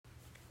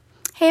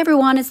Hey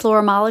everyone, it's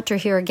Laura Molitor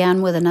here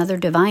again with another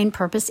Divine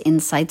Purpose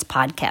Insights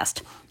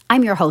podcast.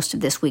 I'm your host of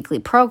this weekly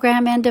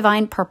program and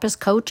Divine Purpose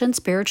coach and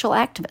spiritual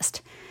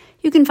activist.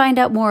 You can find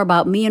out more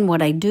about me and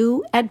what I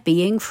do at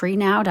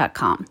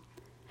beingfreenow.com.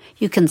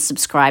 You can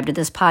subscribe to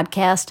this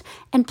podcast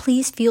and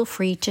please feel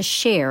free to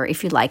share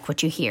if you like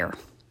what you hear.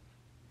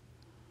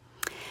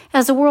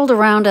 As the world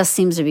around us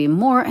seems to be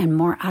more and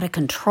more out of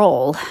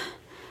control,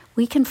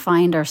 we can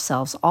find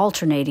ourselves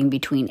alternating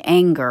between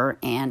anger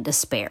and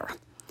despair.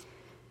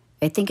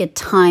 I think at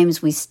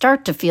times we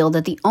start to feel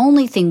that the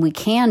only thing we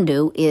can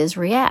do is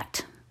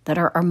react, that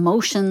our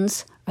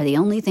emotions are the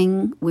only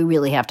thing we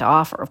really have to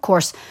offer. Of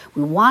course,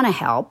 we want to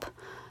help,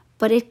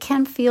 but it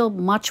can feel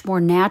much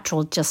more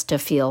natural just to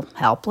feel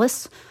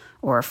helpless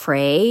or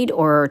afraid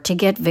or to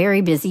get very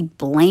busy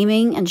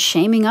blaming and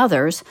shaming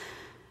others,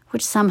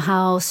 which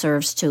somehow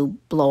serves to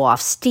blow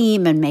off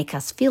steam and make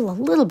us feel a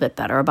little bit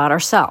better about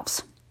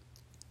ourselves.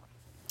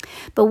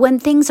 But when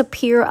things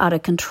appear out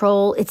of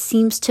control, it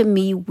seems to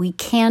me we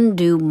can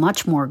do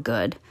much more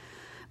good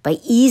by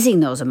easing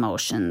those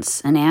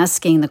emotions and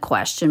asking the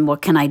question,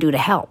 what can I do to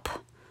help?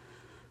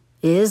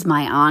 Is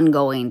my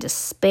ongoing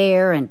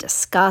despair and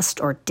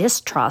disgust or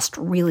distrust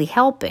really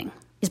helping?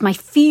 Is my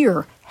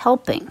fear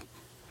helping?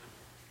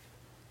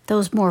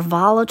 Those more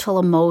volatile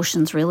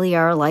emotions really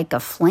are like a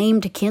flame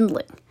to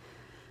kindling.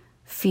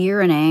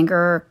 Fear and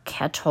anger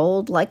catch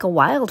hold like a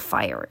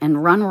wildfire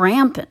and run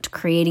rampant,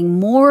 creating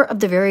more of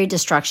the very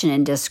destruction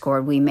and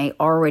discord we may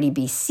already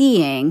be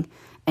seeing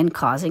and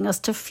causing us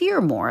to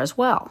fear more as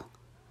well.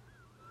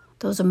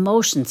 Those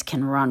emotions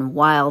can run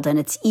wild, and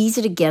it's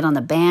easy to get on the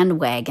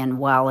bandwagon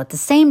while at the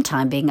same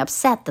time being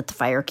upset that the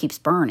fire keeps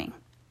burning.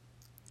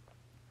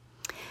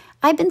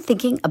 I've been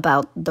thinking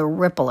about the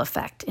ripple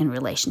effect in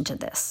relation to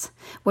this,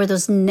 where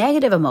those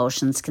negative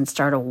emotions can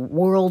start a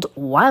world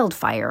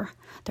wildfire.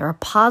 There are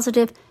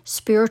positive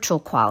spiritual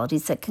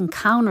qualities that can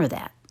counter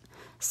that,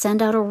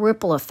 send out a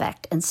ripple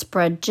effect, and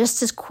spread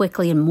just as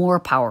quickly and more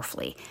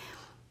powerfully.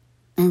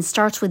 And it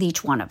starts with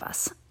each one of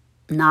us,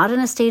 not in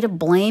a state of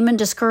blame and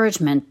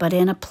discouragement, but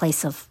in a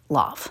place of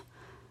love.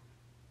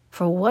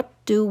 For what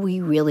do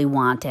we really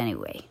want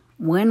anyway?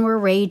 When we're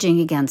raging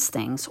against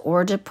things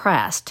or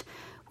depressed,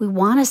 we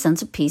want a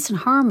sense of peace and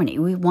harmony.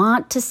 We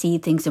want to see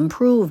things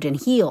improved and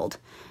healed.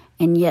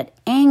 And yet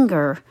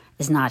anger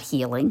is not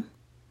healing,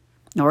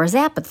 nor is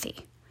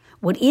apathy.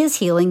 What is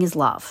healing is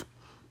love.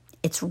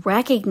 It's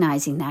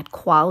recognizing that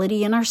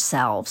quality in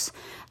ourselves,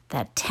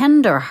 that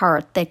tender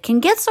heart that can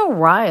get so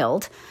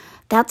riled.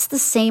 That's the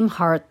same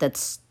heart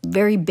that's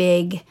very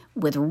big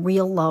with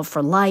real love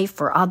for life,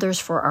 for others,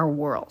 for our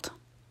world.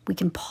 We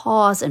can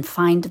pause and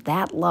find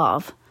that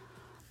love,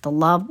 the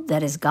love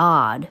that is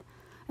God,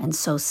 and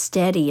so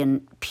steady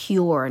and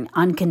pure and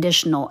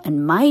unconditional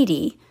and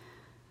mighty.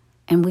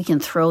 And we can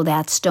throw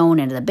that stone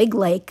into the big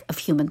lake of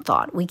human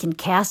thought. We can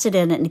cast it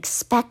in and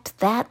expect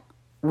that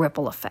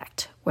ripple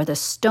effect, where the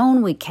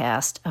stone we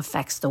cast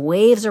affects the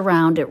waves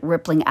around it,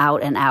 rippling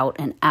out and out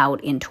and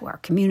out into our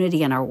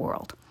community and our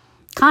world.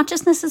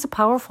 Consciousness is a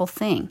powerful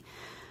thing.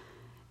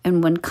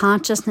 And when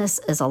consciousness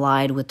is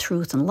allied with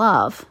truth and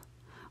love,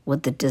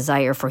 with the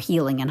desire for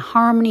healing and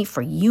harmony,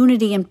 for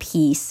unity and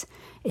peace,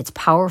 it's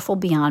powerful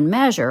beyond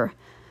measure.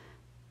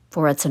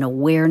 For it's an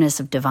awareness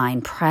of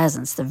divine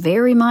presence, the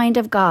very mind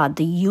of God,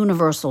 the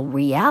universal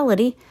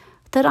reality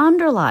that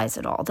underlies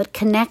it all, that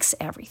connects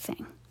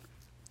everything.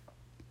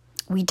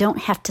 We don't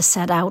have to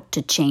set out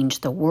to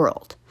change the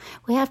world.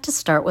 We have to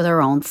start with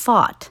our own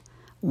thought,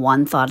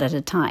 one thought at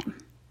a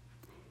time.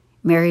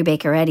 Mary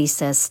Baker Eddy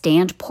says,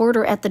 stand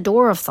porter at the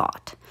door of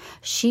thought.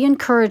 She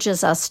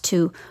encourages us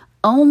to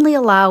only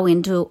allow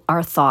into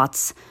our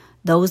thoughts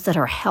those that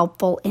are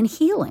helpful and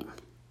healing.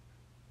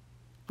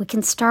 We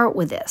can start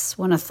with this.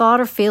 When a thought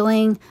or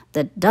feeling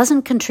that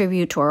doesn't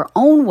contribute to our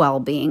own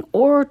well-being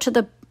or to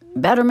the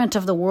betterment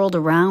of the world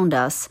around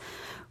us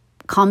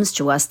comes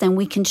to us, then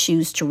we can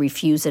choose to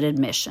refuse it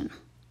admission.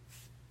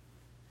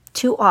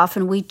 Too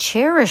often we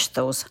cherish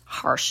those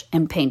harsh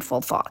and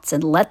painful thoughts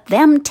and let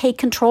them take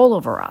control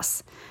over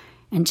us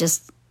and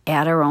just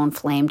add our own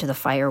flame to the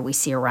fire we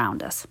see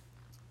around us.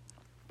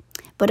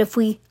 But if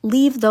we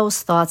leave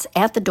those thoughts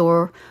at the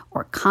door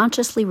or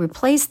consciously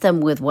replace them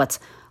with what's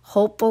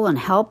hopeful and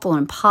helpful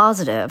and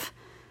positive,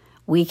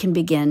 we can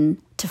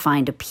begin to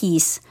find a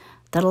peace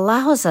that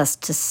allows us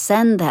to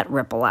send that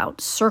ripple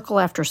out, circle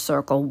after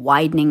circle,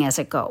 widening as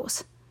it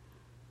goes.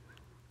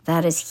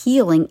 That is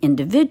healing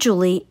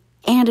individually,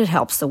 and it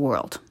helps the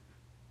world.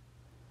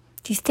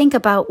 If you think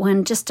about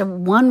when just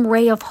one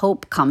ray of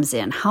hope comes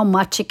in, how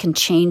much it can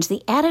change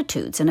the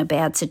attitudes in a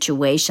bad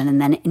situation, and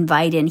then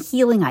invite in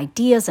healing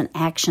ideas and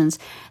actions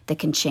that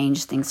can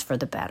change things for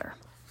the better.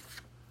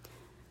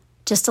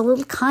 Just a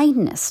little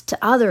kindness to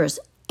others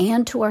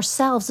and to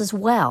ourselves as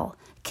well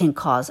can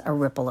cause a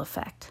ripple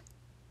effect.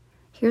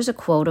 Here's a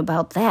quote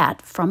about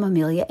that from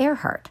Amelia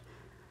Earhart.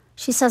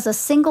 She says, a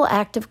single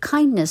act of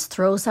kindness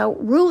throws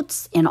out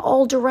roots in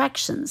all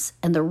directions,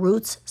 and the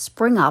roots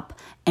spring up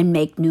and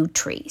make new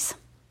trees.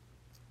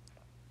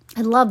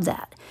 I love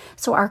that.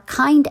 So our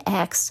kind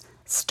acts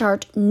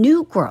start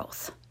new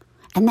growth.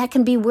 And that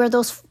can be where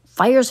those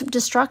fires of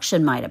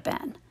destruction might have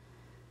been.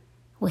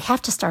 We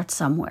have to start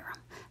somewhere.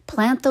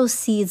 Plant those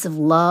seeds of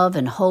love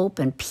and hope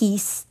and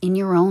peace in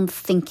your own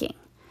thinking.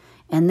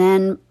 And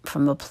then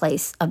from a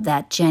place of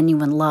that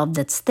genuine love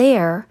that's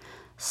there,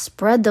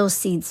 spread those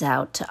seeds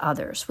out to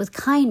others with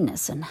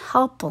kindness and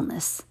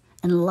helpfulness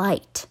and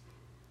light.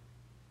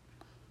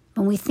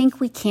 When we think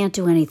we can't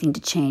do anything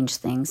to change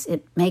things,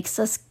 it makes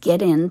us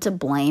get into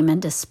blame and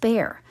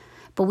despair.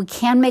 But we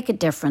can make a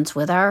difference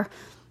with our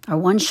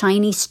one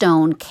shiny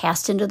stone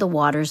cast into the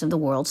waters of the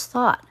world's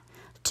thought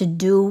to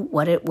do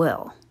what it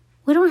will.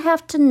 We don't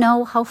have to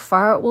know how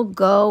far it will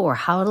go or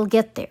how it'll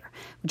get there.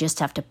 We just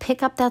have to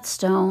pick up that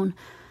stone,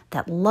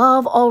 that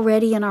love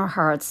already in our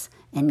hearts,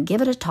 and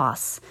give it a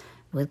toss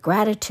with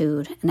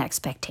gratitude and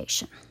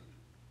expectation.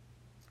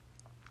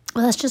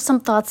 Well, that's just some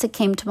thoughts that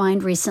came to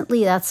mind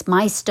recently. That's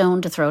my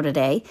stone to throw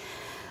today.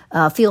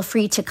 Feel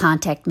free to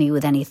contact me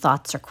with any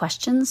thoughts or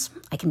questions.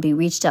 I can be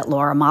reached at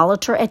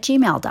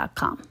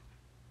lauramolitor@gmail.com.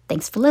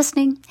 Thanks for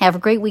listening. Have a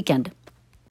great weekend.